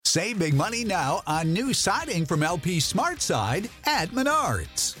Save big money now on new siding from LP SmartSide at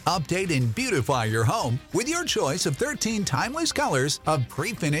Menards. Update and beautify your home with your choice of 13 timeless colors of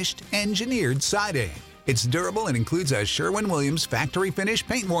pre-finished engineered siding. It's durable and includes a Sherwin-Williams factory finish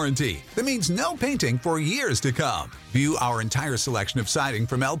paint warranty that means no painting for years to come. View our entire selection of siding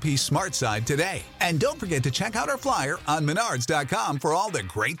from LP SmartSide today. And don't forget to check out our flyer on Menards.com for all the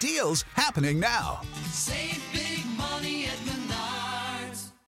great deals happening now. Save big money at Menards.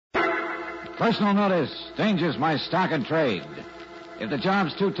 Personal notice. Danger's my stock and trade. If the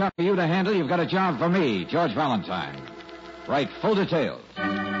job's too tough for you to handle, you've got a job for me, George Valentine. Write full details.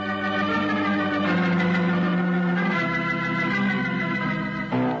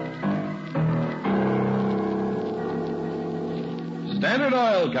 Standard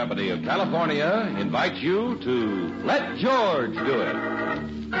Oil Company of California invites you to Let George Do It.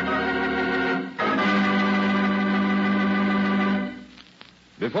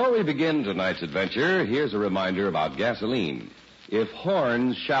 Before we begin tonight's adventure, here's a reminder about gasoline. If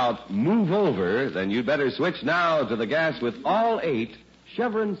horns shout, "Move over," then you'd better switch now to the gas with all 8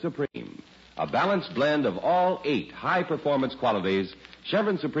 Chevron Supreme. A balanced blend of all 8 high-performance qualities,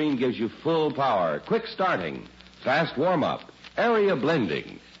 Chevron Supreme gives you full power, quick starting, fast warm-up, area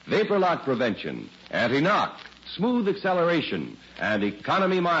blending, vapor lock prevention, anti-knock, smooth acceleration, and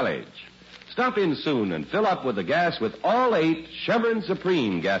economy mileage. Stop in soon and fill up with the gas with all 8 Chevron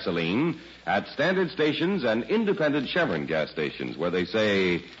Supreme gasoline at standard stations and independent Chevron gas stations where they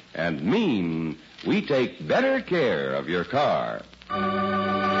say and mean we take better care of your car.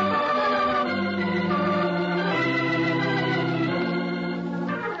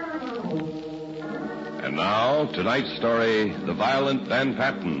 And now, tonight's story, The Violent Van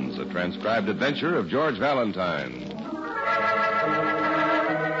Pattens, a transcribed adventure of George Valentine.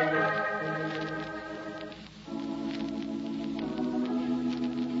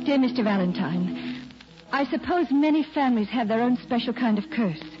 Dear Mr. Valentine, I suppose many families have their own special kind of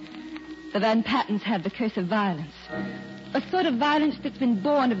curse. The Van Pattens have the curse of violence. A sort of violence that's been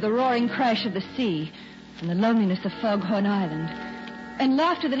born of the roaring crash of the sea and the loneliness of Foghorn Island, and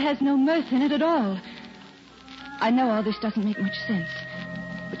laughter that has no mirth in it at all. I know all this doesn't make much sense,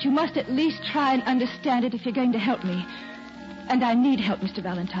 but you must at least try and understand it if you're going to help me. And I need help, Mr.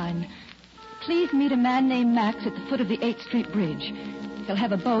 Valentine. Please meet a man named Max at the foot of the 8th Street Bridge. He'll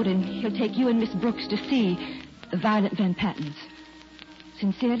have a boat, and he'll take you and Miss Brooks to see the Violent Van Pattens.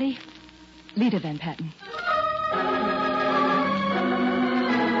 Sincerely, Lita Van Patten.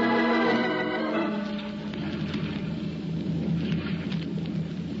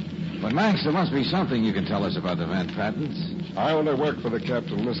 But, Max, there must be something you can tell us about the Van Pattens. I only work for the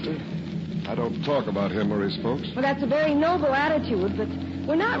captain, mister. I don't talk about him or his folks. Well, that's a very noble attitude, but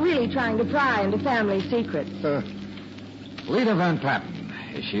we're not really trying to pry into family secrets. Lita Van Patten.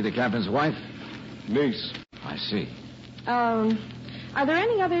 Is she the captain's wife? Niece. I see. Are there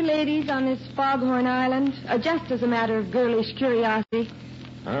any other ladies on this Foghorn Island? Just as a matter of girlish curiosity.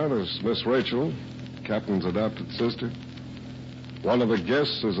 There's Miss Rachel, captain's adopted sister. One of the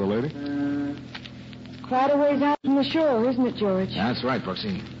guests is a lady. Quite a ways out from the shore, isn't it, George? That's right,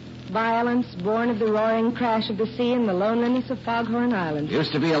 Brooksy. Violence born of the roaring crash of the sea and the loneliness of Foghorn Island.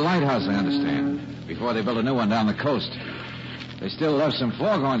 Used to be a lighthouse, I understand, before they built a new one down the coast. They still left some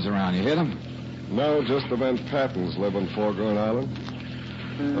foghorns around. You hear them? No, just the Van Pattens live on Foghorn Island.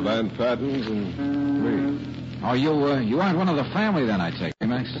 The Van Pattens and me. Oh, you aren't one of the family then, I take it,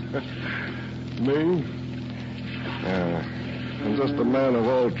 Max? Me? I'm just a man of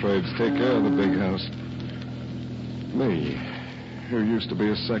all trades. Take care of the big house. Me, who used to be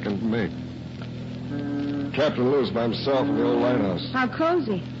a second mate. Captain lives by himself in the old lighthouse. How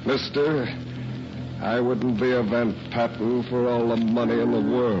cozy. Mister, I wouldn't be a Van Patten for all the money in the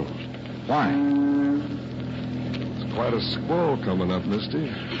world. Why? There's quite a squall coming up,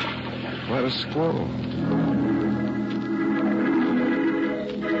 Misty. Quite a squall.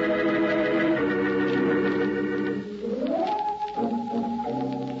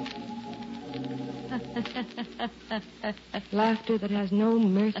 Laughter that has no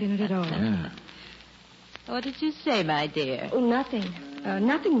mirth in it at all. Yeah. What did you say, my dear? Oh, nothing.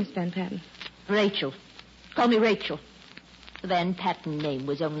 Nothing, Miss Van Patten. Rachel. Call me Rachel. The Van Patten name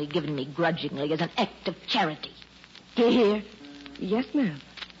was only given me grudgingly as an act of charity. Do you hear? Yes, ma'am.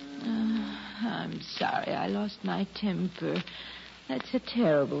 I'm sorry I lost my temper. That's a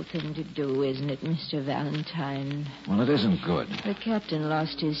terrible thing to do, isn't it, Mr. Valentine? Well, it isn't good. The captain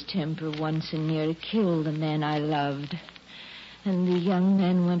lost his temper once and nearly killed the man I loved. And the young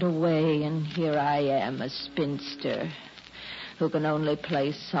man went away, and here I am, a spinster. who can only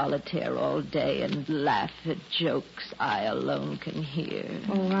play solitaire all day and laugh at jokes I alone can hear.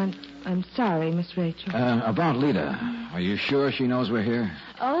 Oh, I'm sorry, Miss Rachel. About Lita. Are you sure she knows we're here?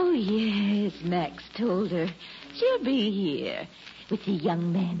 Oh, yes, Max told her. She'll be here with the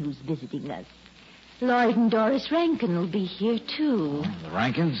young man who's visiting us. Lloyd and Doris Rankin will be here, too. The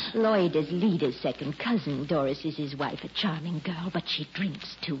Rankins? Lloyd is Lita's second cousin. Doris is his wife, a charming girl, but she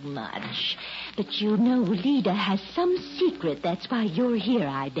drinks too much. But you know, Lita has some secret. That's why you're here,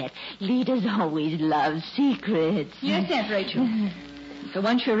 I bet. Lita's always loved secrets. Yes, Aunt Rachel. For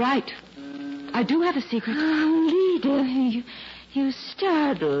once, you're right. I do have a secret. Oh, Lita, you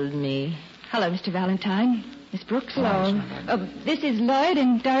startled me. Hello, Mr. Valentine. Miss Brooks. Hello. This is Lloyd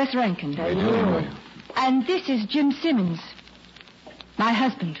and Doris Rankin. Hello. And this is Jim Simmons, my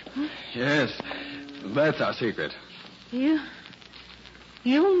husband. Yes, that's our secret. You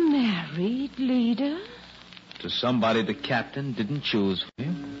married, Lita? To somebody the captain didn't choose for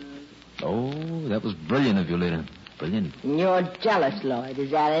you. Oh, that was brilliant of you, Lita. Brilliant. You're jealous, Lloyd,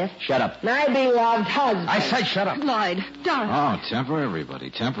 is that it? Shut up. My beloved husband. I said shut up. Lloyd, Doris. Oh, temper,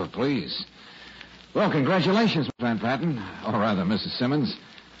 everybody. Temper, please. Well, congratulations, Miss Van Patten. Or rather, Mrs. Simmons.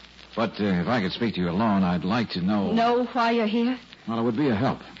 But if I could speak to you alone, I'd like to know... Know why you're here? Well, it would be a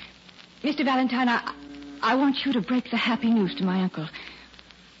help. Mr. Valentine, I want you to break the happy news to my uncle.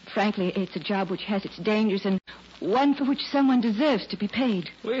 Frankly, it's a job which has its dangers and one for which someone deserves to be paid.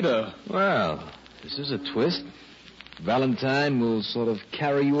 Lita, well, this is a twist. Valentine will sort of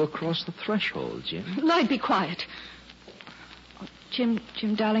carry you across the threshold, Jim. Lloyd, be quiet. Oh, Jim,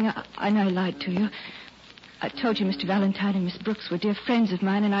 darling, I know I lied to you. I told you Mr. Valentine and Miss Brooks were dear friends of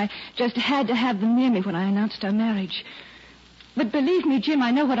mine, and I just had to have them near me when I announced our marriage. But believe me, Jim,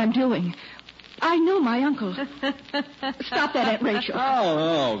 I know what I'm doing. I know my uncle. Stop that, Aunt Rachel.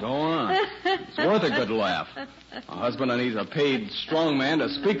 Oh, go on. It's worth a good laugh. A husband that needs a paid, strong man to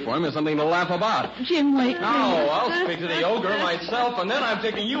speak for him is something to laugh about. Jim, wait, please. No, I'll speak to the ogre myself, and then I'm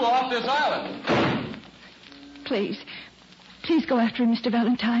taking you off this island. Please go after him, Mr.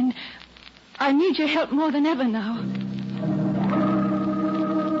 Valentine. I need your help more than ever now.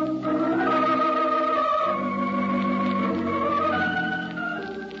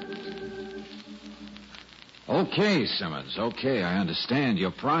 Okay, Simmons, okay, I understand. Your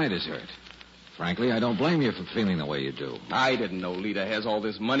pride is hurt. Frankly, I don't blame you for feeling the way you do. I didn't know Lita has all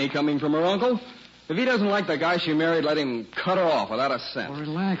this money coming from her uncle. If he doesn't like the guy she married, let him cut her off without a cent. Well,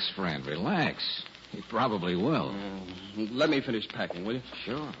 relax, friend, relax. He probably will. Let me finish packing, will you?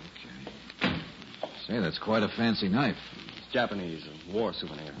 Sure, okay. Say, that's quite a fancy knife. It's Japanese, a war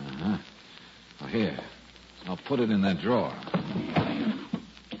souvenir. Uh-huh. Well, here, I'll put it in that drawer.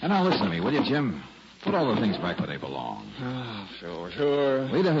 And now listen to me, will you, Jim? Put all the things back where they belong. Oh, sure.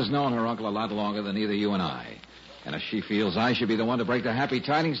 Lita has known her uncle a lot longer than either you and I. And if she feels I should be the one to break the happy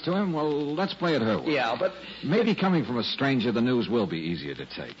tidings to him, well, let's play it her way. Yeah, but... Maybe coming from a stranger, the news will be easier to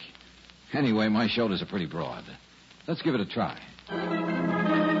take. Anyway, my shoulders are pretty broad. Let's give it a try.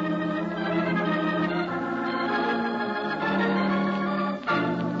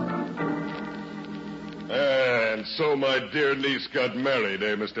 And so my dear niece got married,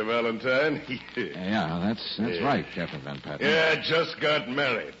 eh, Mr. Valentine? Yeah, that's right, Captain Van Patten. Yeah, just got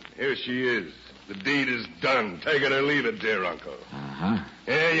married. Here she is. The deed is done. Take it or leave it, dear uncle. Uh-huh.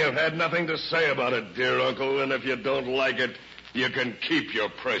 Yeah, you've had nothing to say about it, dear uncle, and if you don't like it, you can keep your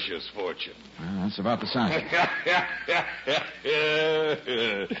precious fortune. Well, that's about the size.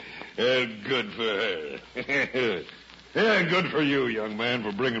 Good for her. Yeah, good for you, young man,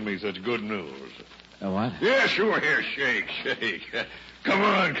 for bringing me such good news. What? Yeah, sure. Here, shake. Come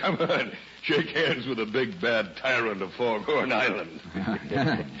on. Shake hands with the big bad tyrant of Foghorn Island.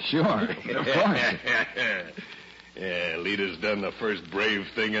 Sure, of course. Yeah, Lita's done the first brave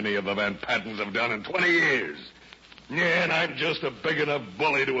thing any of the Van Pattens have done in 20 years. Yeah, and I'm just a big enough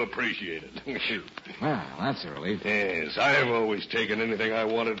bully to appreciate it. Well, that's a relief. Yes, I've always taken anything I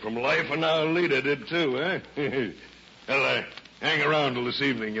wanted from life, and now Lita did too, eh? Well, hang around till this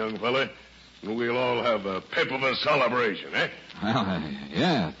evening, young fella. We'll all have a pip of a celebration, eh? Well,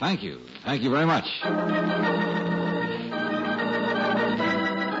 yeah, thank you. Thank you very much.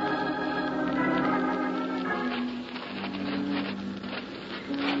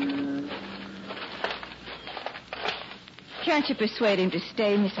 Can't you persuade him to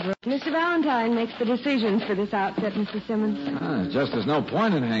stay, Miss Brooks? Mr. Valentine makes the decisions for this outfit, Mr. Simmons. Just there's no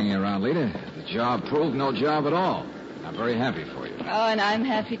point in hanging around, Lita. The job proved no job at all. I'm very happy for you. Oh, and I'm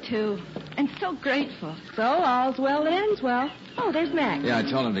happy, too. And so grateful. So, all's well that ends well. Oh, there's Max. Yeah, I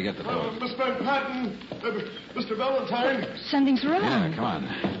told him to get the boat. Miss Van Patten, Mr. Valentine. Something's wrong. Yeah, come on.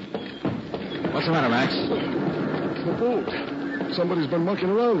 What's the matter, Max? The boat. Somebody's been mucking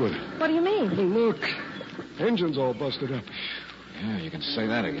around with it. What do you mean? Well, look. Engine's all busted up. Yeah, you can say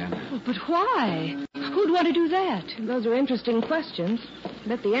that again. Oh, but why? Who'd want to do that? Those are interesting questions. I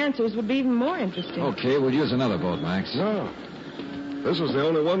bet the answers would be even more interesting. Okay, we'll use another boat, Max. No. This is the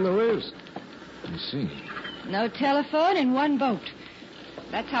only one there is. I see. No telephone and one boat.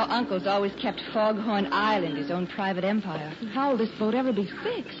 That's how Uncle's always kept Foghorn Island, his own private empire. How will this boat ever be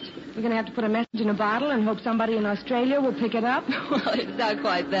fixed? We're going to have to put a message in a bottle and hope somebody in Australia will pick it up? Well, it's not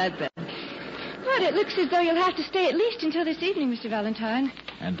quite that bad. But it looks as though you'll have to stay at least until this evening, Mr. Valentine.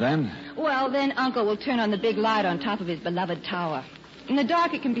 And then? Well, then Uncle will turn on the big light on top of his beloved tower. In the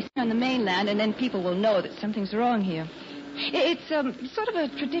dark, it can be seen on the mainland, and then people will know that something's wrong here. It's sort of a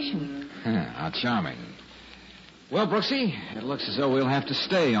tradition. How charming. Well, Brooksy, it looks as though we'll have to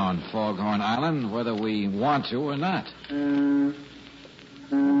stay on Foghorn Island, whether we want to or not.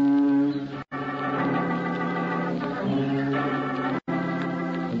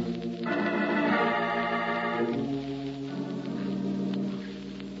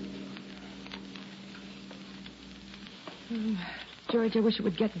 George, I wish it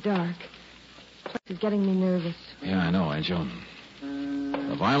would get dark. It's getting me nervous. Yeah, I know, Angel.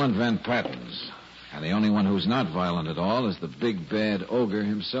 The violent Van Pattens. And the only one who's not violent at all is the big bad ogre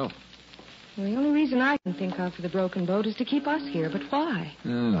himself. Well, the only reason I can think of for the broken boat is to keep us here. But why? I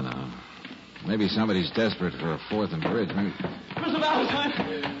don't know. Maybe somebody's desperate for a fourth and bridge. Maybe... Mr. Valentine!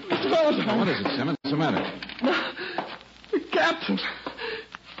 Mr. Valentine! What is it, Simmons? What's the matter? The captain.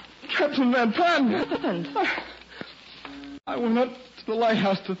 Captain Van Patten. What happened? I went up to the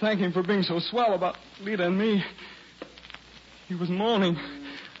lighthouse to thank him for being so swell about Lita and me. He was moaning,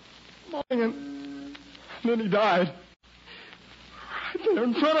 and then he died. Right there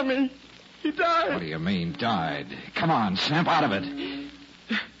in front of me. He died. What do you mean, died? Come on, snap out of it.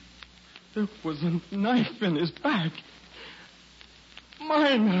 There was a knife in his back.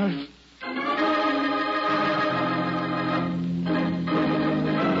 My knife.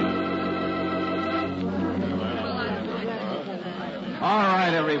 All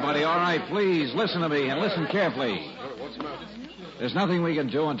right, everybody. All right, please, listen to me and listen carefully. There's nothing we can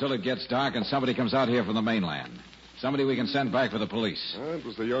do until it gets dark and somebody comes out here from the mainland. Somebody we can send back for the police. It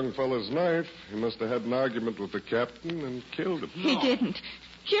was the young fellow's knife. He must have had an argument with the captain and killed him. He didn't.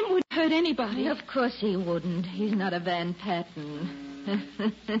 Jim wouldn't hurt anybody. Of course he wouldn't. He's not a Van Patten.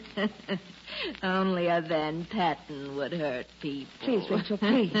 Only a Van Patten would hurt people. Please, Rachel,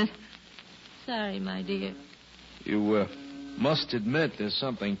 please. Sorry, my dear. You must admit there's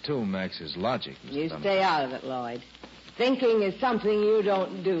something to Max's logic, Mr. You Dunn. stay out of it, Lloyd. Thinking is something you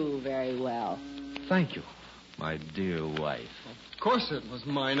don't do very well. Thank you, my dear wife. Of course it was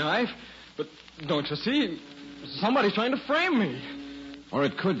my knife. But don't you see? Somebody's trying to frame me. Or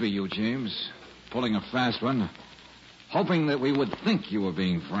it could be you, James, pulling a fast one, hoping that we would think you were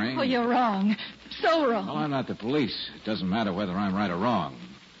being framed. Oh, you're wrong. So wrong. Well, I'm not the police. It doesn't matter whether I'm right or wrong.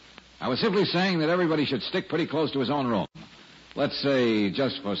 I was simply saying that everybody should stick pretty close to his own room. Let's say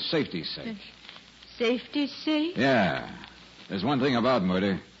just for safety's sake. Safety's sake? Yeah. There's one thing about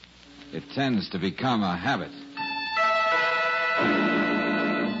murder. It tends to become a habit.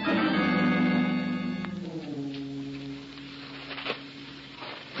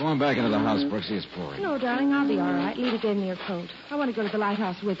 Go on back into the house, Brooksy. It's pouring. No, darling, I'll be all right. Lita gave me your coat. I want to go to the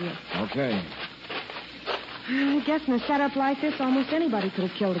lighthouse with you. Okay. I guess in a setup like this, almost anybody could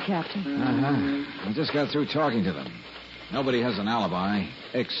have killed a captain. Uh-huh. I just got through talking to them. Nobody has an alibi,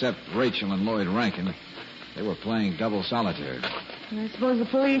 except Rachel and Lloyd Rankin. They were playing double solitaire. I suppose the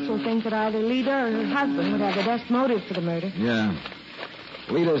police will think that either Lita or her husband would have the best motive for the murder. Yeah.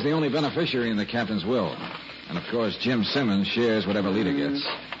 Lita's the only beneficiary in the captain's will. And, of course, Jim Simmons shares whatever Lita gets.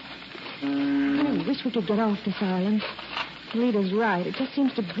 I wish we could get off this island. Lita's right. It just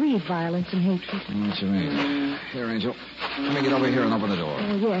seems to breed violence and hatred. What you mean? Here, Angel. Let me get over here and open the door.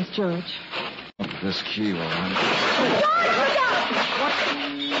 Yes, George. This key will run. George, look out! What?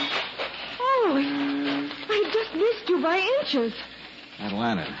 Oh, I just missed you by inches. That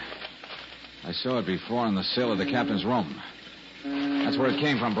lantern. I saw it before on the sill of the captain's room. That's where it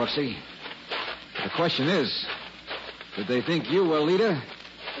came from, Brooksy. The question is, did they think you were Lita,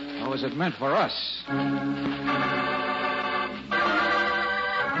 or was it meant for us?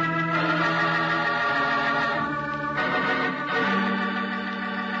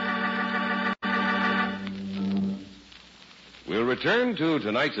 We'll return to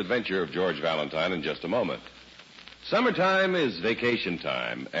tonight's adventure of George Valentine in just a moment. Summertime is vacation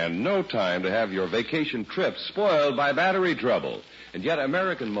time, and no time to have your vacation trip spoiled by battery trouble. And yet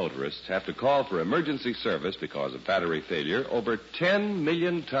American motorists have to call for emergency service because of battery failure over 10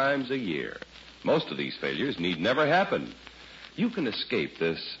 million times a year. Most of these failures need never happen. You can escape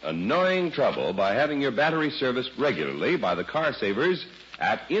this annoying trouble by having your battery serviced regularly by the Car Savers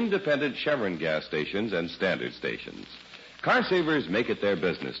at independent Chevron gas stations and standard stations. Car Savers make it their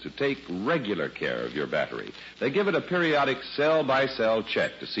business to take regular care of your battery. They give it a periodic cell-by-cell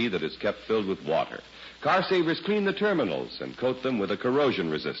check to see that it's kept filled with water. Car Savers clean the terminals and coat them with a corrosion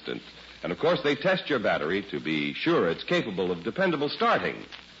resistant. And, of course, they test your battery to be sure it's capable of dependable starting.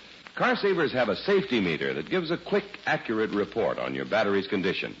 Car Savers have a safety meter that gives a quick, accurate report on your battery's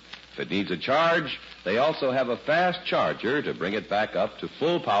condition. If it needs a charge, they also have a fast charger to bring it back up to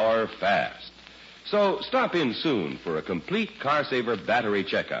full power fast. So stop in soon for a complete Car Saver battery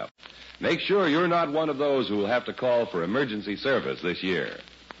checkup. Make sure you're not one of those who will have to call for emergency service this year.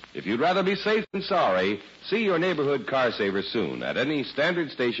 If you'd rather be safe than sorry, see your neighborhood Car Saver soon at any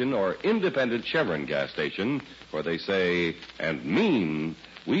standard station or independent Chevron gas station, where they say and mean,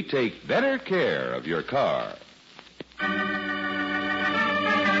 we take better care of your car.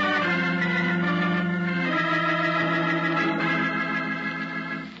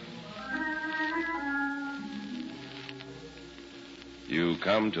 You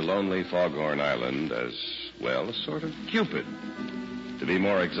come to lonely Foghorn Island as, well, a sort of Cupid. To be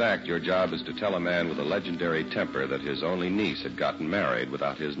more exact, your job is to tell a man with a legendary temper that his only niece had gotten married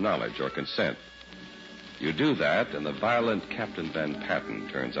without his knowledge or consent. You do that, and the violent Captain Van Patten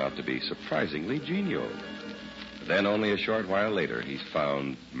turns out to be surprisingly genial. Then, only a short while later, he's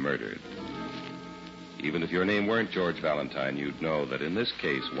found murdered. Even if your name weren't George Valentine, you'd know that in this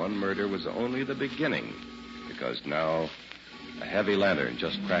case, one murder was only the beginning, because now a heavy lantern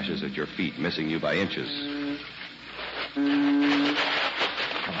just crashes at your feet, missing you by inches. Come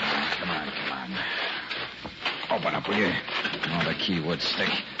on. Open up, will you? Oh, the key would stick.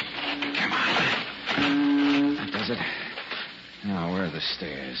 Come on. That does it. Now, where are the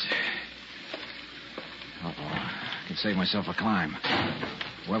stairs? Uh-oh. I can save myself a climb.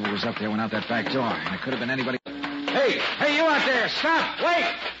 Whoever was up there went out that back door. And it could have been anybody. Hey, you out there! Stop! Wait!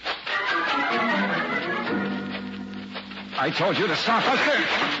 I told you to stop.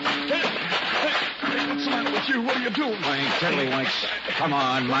 What's the matter with you? What are you doing? I ain't tiddlywinks. Come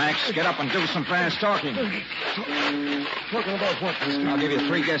on, Max. Get up and do some fast talking. Talking about what, mister? I'll give you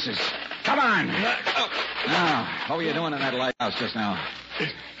 3 guesses. Come on. Now, what were you doing in that lighthouse just now?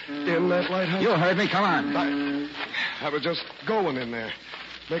 In that lighthouse? You heard me. Come on. I was just going in there.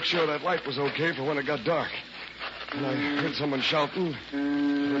 Make sure that light was okay for when it got dark. And I heard someone shouting. I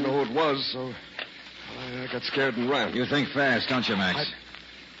didn't know who it was, so I got scared and ran. You think fast, don't you, Max?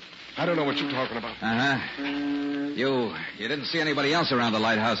 I don't know what you're talking about. Uh-huh. You didn't see anybody else around the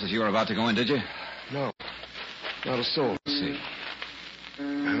lighthouse as you were about to go in, did you? No. Not a soul. Let's see.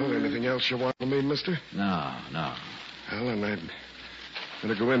 Well, anything else you want from me, mister? No. Well, then I'd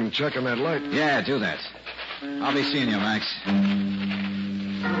better go in and check on that light. Yeah, do that. I'll be seeing you, Max.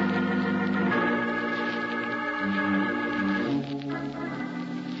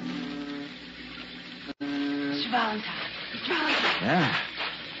 Mr. Valentine. Yeah?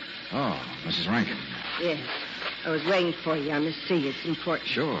 Oh, Mrs. Rankin. Yes. I was waiting for you. I must see you. It's important.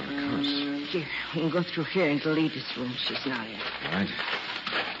 Sure, of course. Here, we can go through here into Lita's room. She's not in. All right.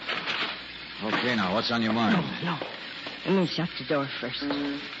 Okay, now, what's on your mind? No. Let me shut the door first.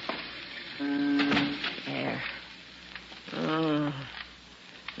 There. Oh.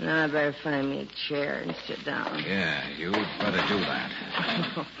 Now I better find me a chair and sit down. Yeah, you'd better do that.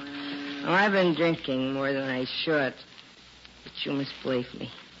 Well, I've been drinking more than I should. But you must believe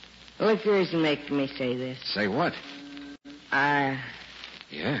me. Liquor isn't making me say this. Say what?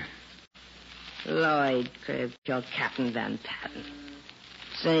 Yeah? Lloyd could have killed Captain Van Patten.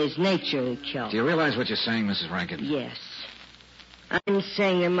 It's in his nature to kill. Do you realize what you're saying, Mrs. Rankin? Yes. I'm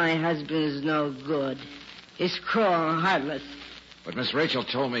saying that my husband is no good. He's cruel and heartless. But Miss Rachel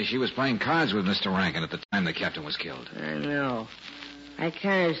told me she was playing cards with Mr. Rankin at the time the captain was killed. I know. I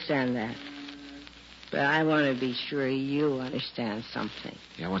can understand that. But I want to be sure you understand something.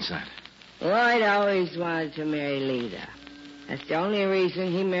 Yeah, what's that? Lloyd always wanted to marry Lita. That's the only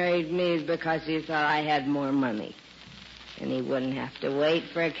reason he married me is because he thought I had more money. And he wouldn't have to wait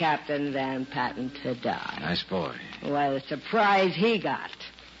for Captain Van Patten to die. Nice boy. What a surprise he got.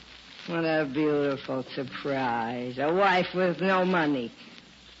 What a beautiful surprise. A wife with no money.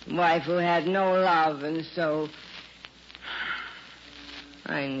 A wife who had no love, and so...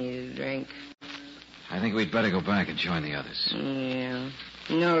 I need a drink. I think we'd better go back and join the others. Yeah.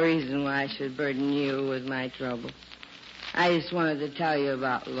 No reason why I should burden you with my trouble. I just wanted to tell you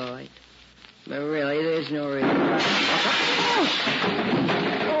about Lloyd. But really, there's no reason why.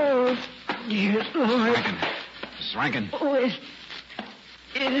 Oh, dear Lloyd. Rankin. Mrs. Rankin. Oh, it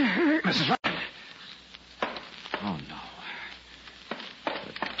hurt. Mrs. Rankin. Oh, no.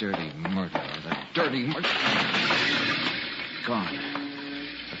 dirty murderer. The dirty murderer. Gone.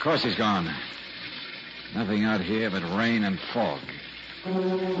 Of course he's gone. Nothing out here but rain and fog.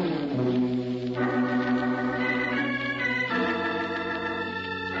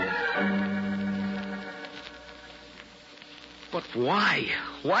 But why?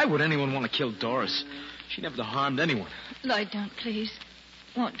 Why would anyone want to kill Doris? She never harmed anyone. Lloyd, don't, please.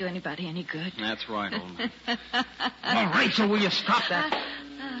 Won't do anybody any good. That's right, old man. Oh, Rachel, will you stop that?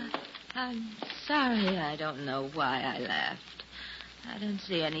 I'm sorry. I don't know why I laughed. I don't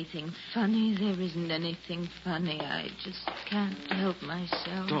see anything funny. There isn't anything funny. I just can't help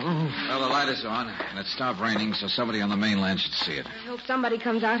myself. Well, the light is on, and it stopped raining, so somebody on the mainland should see it. I hope somebody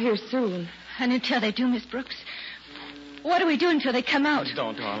comes out here soon. And until they do, Miss Brooks, what do we do until they come out?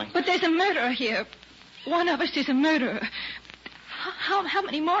 Don't, darling. But there's a murderer here. One of us is a murderer. How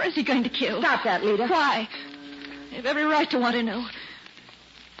many more is he going to kill? Stop that, Lita. Why? They have every right to want to know.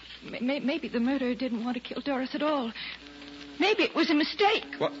 Maybe the murderer didn't want to kill Doris at all. Maybe it was a mistake.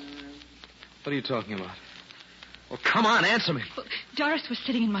 What are you talking about? Well, come on, answer me. Well, Doris was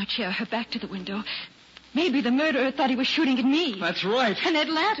sitting in my chair, her back to the window. Maybe the murderer thought he was shooting at me. That's right. And that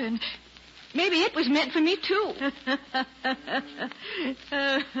lantern. Maybe it was meant for me, too.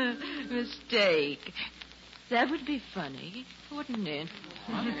 Mistake. That would be funny, wouldn't it?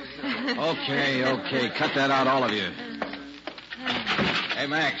 Okay. Cut that out, all of you. Hey,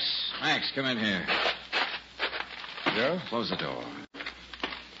 Max, come in here. Yeah? Close the door.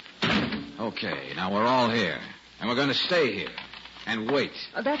 Okay, now we're all here. And we're going to stay here. And wait.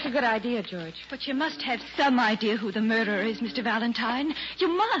 Oh, that's a good idea, George. But you must have some idea who the murderer is, Mr. Valentine. You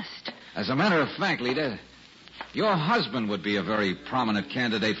must. As a matter of fact, Lita, your husband would be a very prominent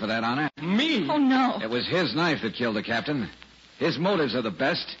candidate for that honor. Me? Oh, no. It was his knife that killed the captain. His motives are the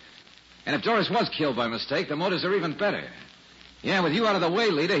best. And if Doris was killed by mistake, the motives are even better. Yeah, with you out of the way,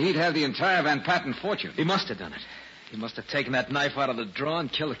 Lita, he'd have the entire Van Patten fortune. He must have done it. He must have taken that knife out of the drawer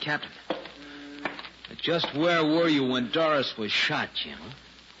and killed the captain. But just where were you when Doris was shot, Jim?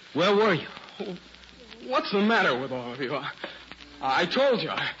 Where were you? What's the matter with all of you? I told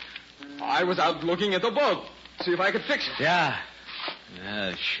you. I was out looking at the boat. See if I could fix it. Yeah,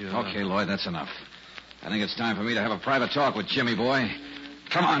 sure. Okay, Lloyd, that's enough. I think it's time for me to have a private talk with Jimmy boy.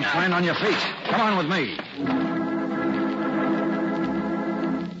 Come on, friend, on your feet. Come on with me.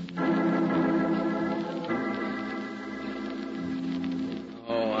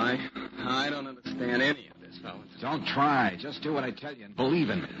 Oh, I don't understand any of this, fellas. Don't try. Just do what I tell you and believe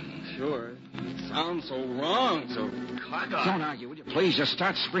in me. Sure. It sounds so wrong, so cockeyed. Don't argue, would you? Please, just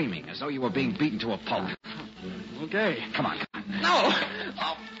start screaming as though you were being beaten to a pulp. Okay. Come on. No!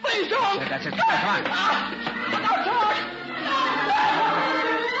 Oh, please don't! That's it. Come on. Don't talk!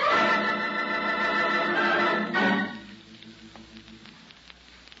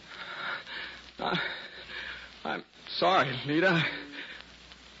 I'm sorry, Lita.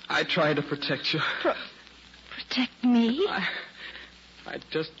 I tried to protect you. Protect me? I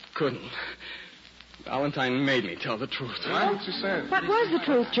just couldn't. Valentine made me tell the truth. What you said? What was the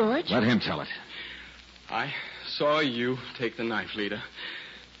truth, George? Let him tell it. I saw you take the knife, Lita.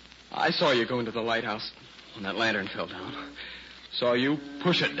 I saw you go into the lighthouse when that lantern fell down. Saw you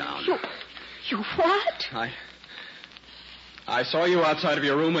push it down. You what? I saw you outside of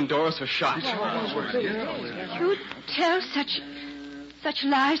your room when Doris was shot. You tell such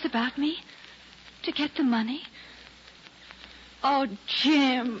lies about me to get the money? Oh,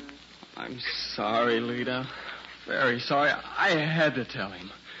 Jim. I'm sorry, Lita. Very sorry. I had to tell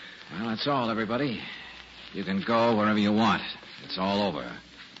him. Well, that's all, everybody. You can go wherever you want. It's all over.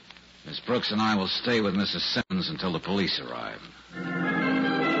 Miss Brooks and I will stay with Mrs. Simmons until the police arrive.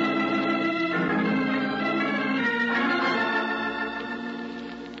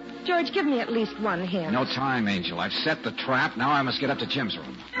 George, give me at least one hint. No time, Angel. I've set the trap. Now I must get up to Jim's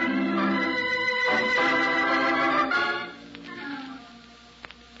room.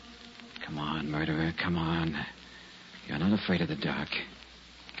 Come on, murderer. Come on. You're not afraid of the dark.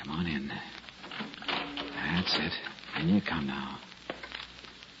 Come on in. That's it. In you come now.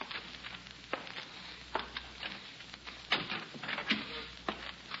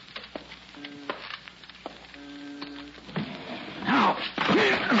 Now.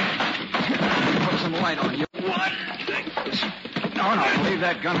 Put some light on you. What? No. Leave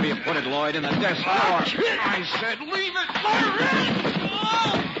that gun where you put it, Lloyd, in the desk drawer. I said leave it.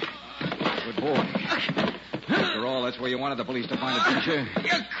 Good boy. After all, that's where you wanted the police to find it, didn't you?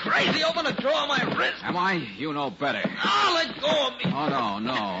 You're crazy. Open the drawer on my wrist. Am I? You know better. Oh, let go of me. Oh,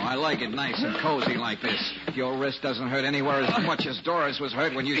 no. I like it nice and cozy like this. Your wrist doesn't hurt anywhere as much as Doris was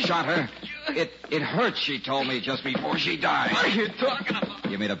hurt when you shot her. It hurt, she told me, just before she died. What are you talking about?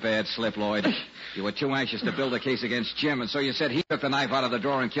 You made a bad slip, Lloyd. You were too anxious to build a case against Jim, and so you said he took the knife out of the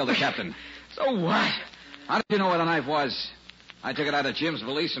drawer and killed the captain. So what? How did you know where the knife was? I took it out of Jim's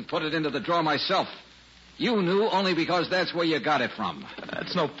valise and put it into the drawer myself. You knew only because that's where you got it from.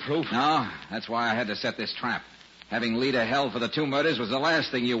 That's no proof. No, that's why I had to set this trap. Having Lita held for the 2 murders was the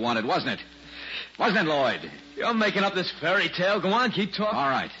last thing you wanted, wasn't it? Wasn't it, Lloyd? You're making up this fairy tale. Go on, keep talking. All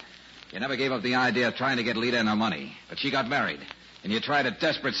right. You never gave up the idea of trying to get Lita and her money. But she got married. And you tried a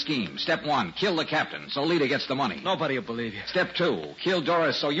desperate scheme. Step 1, kill the captain so Lita gets the money. Nobody will believe you. Step 2, kill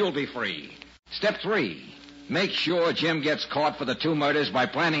Doris so you'll be free. Step 3, make sure Jim gets caught for the 2 murders by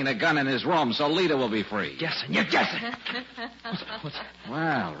planting the gun in his room so Lita will be free. Guessing, you're guessing. What's...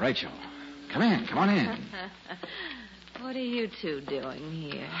 Well, Rachel, come in. Come on in. What are you two doing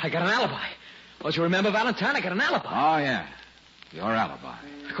here? I got an alibi. Don't you remember, Valentine? I got an alibi. Oh, yeah. Your alibi.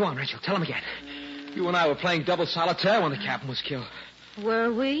 Go on, Rachel. Tell him again. You and I were playing double solitaire when the captain was killed.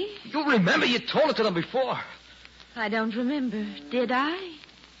 Were we? You remember? You told it to them before. I don't remember. Did I?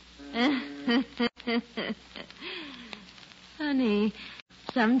 Honey,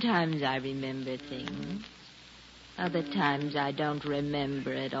 sometimes I remember things. Other times I don't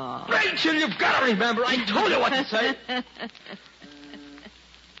remember at all. Rachel, you've got to remember. I told you what to say.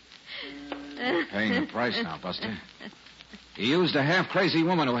 Paying the price now, Buster. You used a half-crazy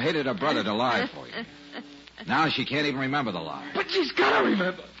woman who hated her brother to lie for you. Now she can't even remember the lie. But she's got to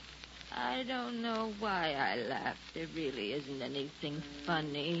remember. I don't know why I laughed. There really isn't anything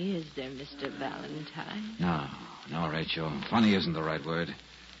funny, is there, Mr. Valentine? No, Rachel. Funny isn't the right word.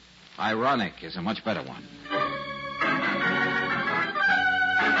 Ironic is a much better one.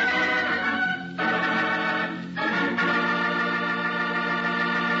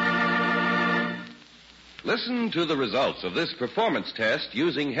 Listen to the results of this performance test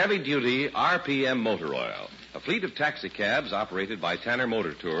using heavy-duty RPM motor oil. A fleet of taxicabs operated by Tanner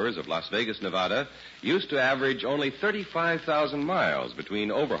Motor Tours of Las Vegas, Nevada, used to average only 35,000 miles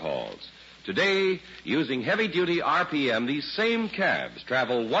between overhauls. Today, using heavy-duty RPM, these same cabs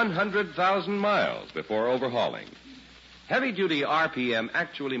travel 100,000 miles before overhauling. Heavy-duty RPM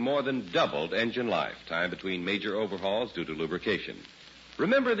actually more than doubled engine life, time between major overhauls due to lubrication.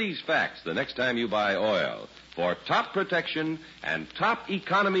 Remember these facts the next time you buy oil. For top protection and top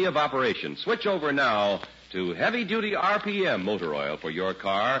economy of operation, switch over now to heavy-duty RPM motor oil for your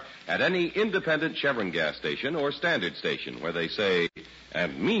car at any independent Chevron gas station or standard station where they say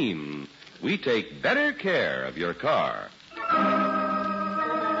and mean, we take better care of your car.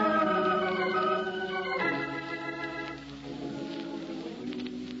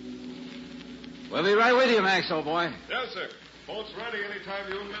 We'll be right with you, Max, old boy. Yes, sir. Boat's ready anytime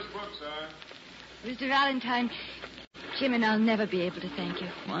you and Miss Brooks are. Mr. Valentine, Jim and I'll never be able to thank you.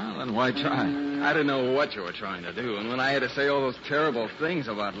 Well, then why try? I didn't know what you were trying to do. And when I had to say all those terrible things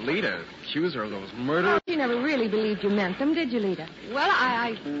about Lita, accuse her of those murders... You never really believed you meant them, did you, Lita? Well,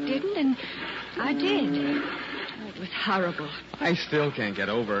 I didn't, and I did. Oh, it was horrible. I still can't get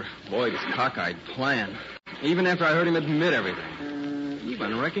over Lloyd's cockeyed plan. Even after I heard him admit everything. You've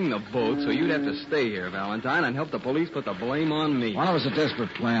been wrecking the boat, so you'd have to stay here, Valentine, and help the police put the blame on me. Well, it was a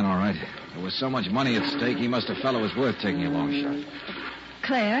desperate plan, all right. There was so much money at stake, he must have felt it was worth taking a long shot.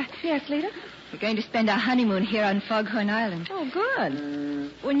 Claire? Yes, Lita? We're going to spend our honeymoon here on Foghorn Island. Oh,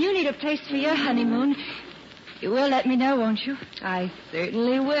 good. When you need a place for your honeymoon, you will let me know, won't you? I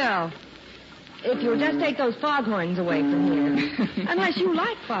certainly will. If you'll just take those foghorns away from here. Unless you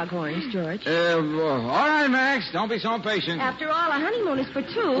like foghorns, George. All right, Max. Don't be so impatient. After all, a honeymoon is for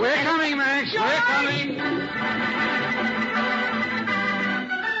two. We're coming, Max. George! We're coming.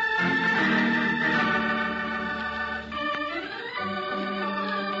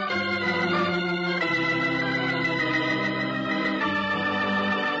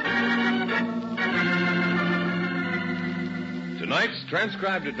 Tonight's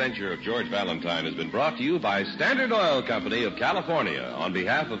transcribed adventure of George Valentine has been brought to you by Standard Oil Company of California on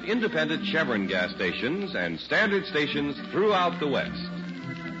behalf of independent Chevron gas stations and standard stations throughout the West.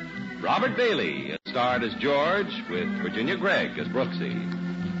 Robert Bailey starred as George with Virginia Gregg as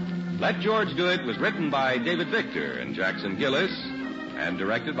Brooksy. Let George Do It was written by David Victor and Jackson Gillis and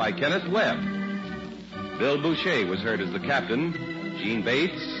directed by Kenneth Webb. Bill Boucher was heard as the captain, Gene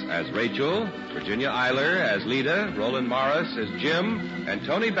Bates as Rachel, Virginia Eiler as Lita, Roland Morris as Jim, and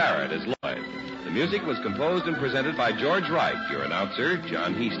Tony Barrett as Lloyd. The music was composed and presented by George Wright, your announcer,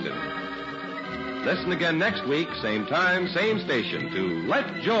 John Heaston. Listen again next week, same time, same station, to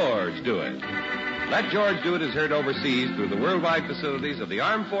Let George Do It. Let George Do It is heard overseas through the worldwide facilities of the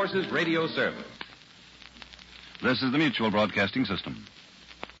Armed Forces Radio Service. This is the Mutual Broadcasting System.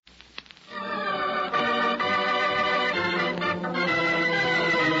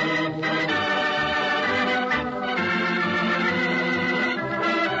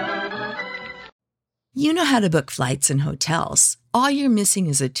 You know how to book flights and hotels. All you're missing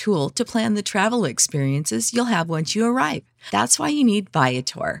is a tool to plan the travel experiences you'll have once you arrive. That's why you need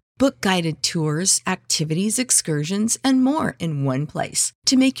Viator. Book guided tours, activities, excursions, and more in one place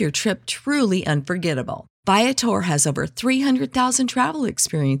to make your trip truly unforgettable. Viator has over 300,000 travel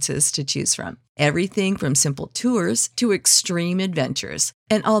experiences to choose from. Everything from simple tours to extreme adventures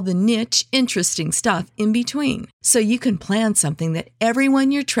and all the niche, interesting stuff in between. So you can plan something that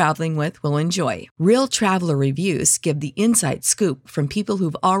everyone you're traveling with will enjoy. Real traveler reviews give the inside scoop from people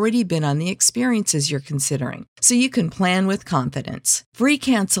who've already been on the experiences you're considering. So you can plan with confidence. Free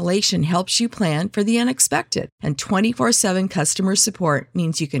cancellation helps you plan for the unexpected. And 24/7 customer support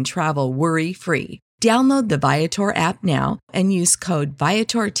means you can travel worry-free. Download the Viator app now and use code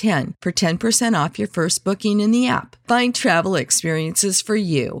Viator10 for 10% off your first booking in the app. Find travel experiences for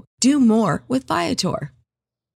you. Do more with Viator.